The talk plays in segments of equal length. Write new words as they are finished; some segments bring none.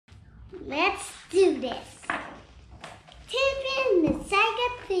Let's do this. Type in the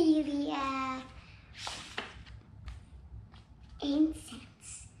Encyclopedia.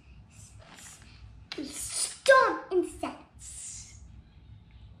 Insects. We stomp insects.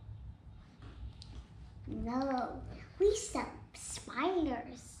 No, we stomp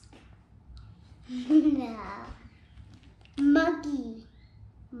spiders. No. Monkey.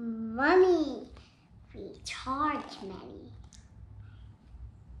 Money. We charge money.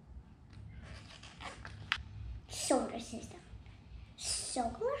 Solar system.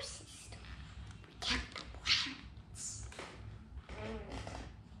 Solar system. We count the planets.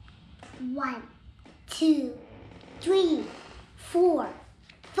 1, 2, 3, 4,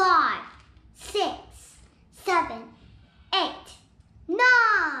 5, 6, 7, 8, 9.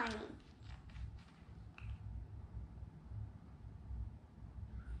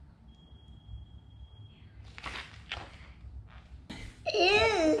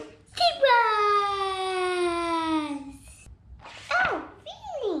 Ew, zebras! Oh,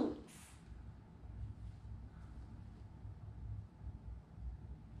 feelings!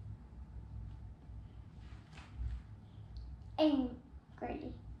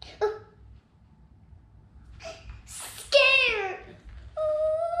 Angry. Oh. Scared!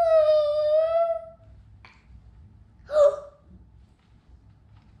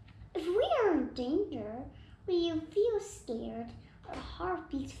 If we are in danger, will you feel scared? Our heart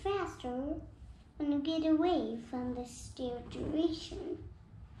beats faster when you get away from the situation.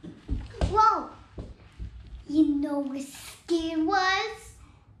 Whoa! You know what scared was?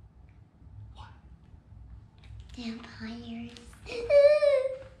 What? Vampires. So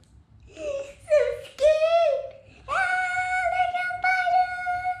scared! They're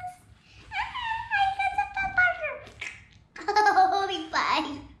vampires! I got a vampire! Oh, be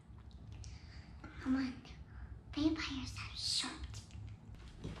fine. Come on. Vampires have sharp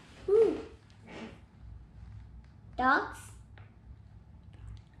teeth. Ooh. Dogs?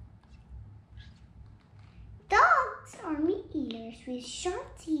 Dogs are meat eaters with sharp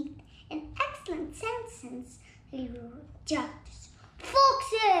teeth and excellent sense. They will judge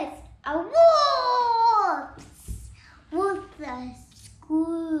foxes and wolves. Wolves are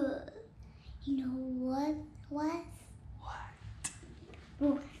school. You know what was? What?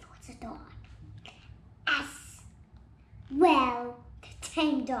 Wolf was a dog. Well, the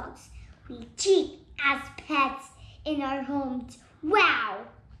tame dogs we keep as pets in our homes. Wow!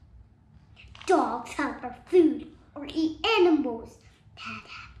 Dogs hunt for food or eat animals that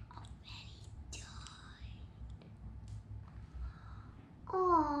have already died.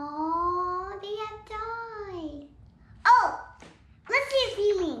 Aww, they have died. Oh, let's see the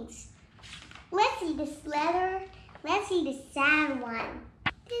feelings. Let's see this letter. Let's see the sad one.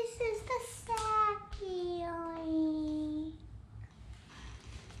 This is the sad feeling.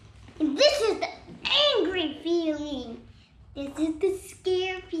 And this is the angry feeling. This is the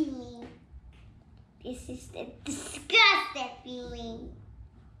scared feeling. This is the disgusted feeling.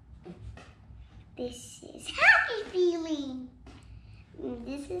 This is happy feeling. And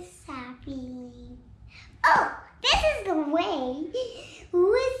this is sad feeling. Oh, this is the way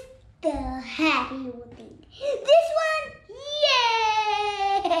with the happy thing. This one,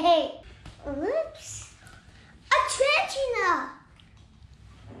 yay! Oops. A tarantula.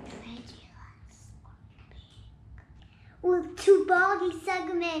 With 2 body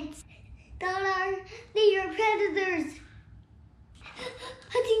segments they are predators.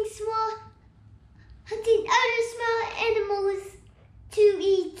 Hunting other small animals to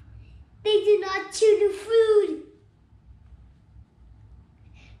eat. They do not chew the food.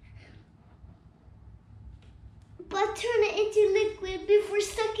 But turn it into liquid before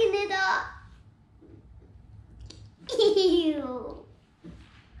sucking it up. Ew.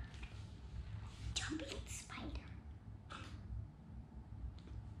 Jumping spider.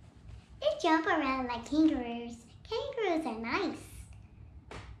 They jump around like kangaroos. Kangaroos are nice.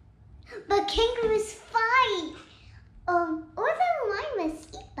 But kangaroos fight. Or the llamas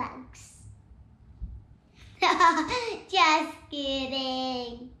eat bugs. Just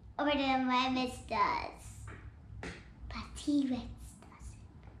kidding. Or the llamas does. But T-Rex doesn't.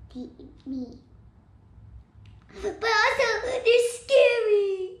 They eat me. But also, they're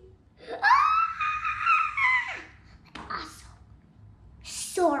scary. But also,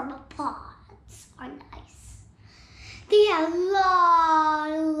 sauropods are nice. They have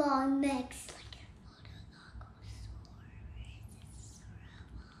long necks like a sauropod.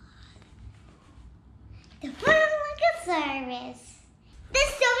 The Photologos. The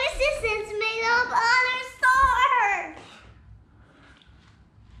solar system's made up of other stars.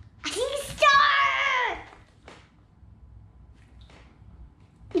 I think a star.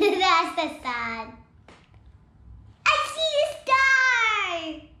 That's the sun. I see a star.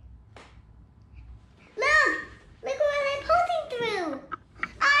 Look what I'm pointing through.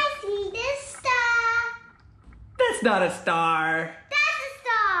 I see this star. That's not a star. That's a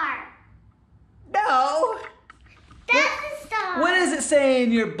star. No. That's a star. What does it say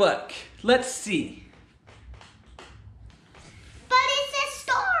in your book? Let's see. But it's a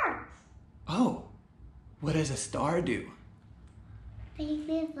star. Oh, what does a star do? They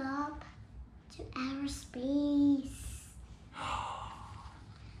live up to outer space.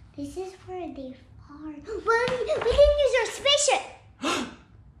 This is where they are. Well, we can use our spaceship.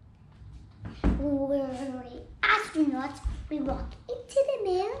 We're astronauts. We walk into the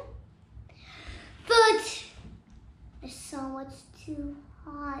moon. But the sun was too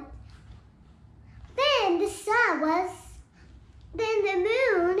hot. Then the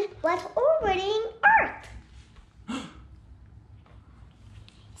moon was orbiting Earth.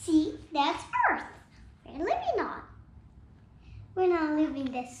 See, that's Earth. We're living on. We're not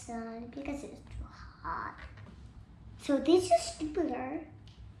leaving the sun because it's too hot. So this is Jupiter,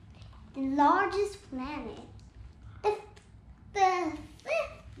 the largest planet, the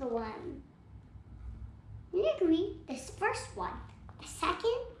fifth one. You agree? This first one, the second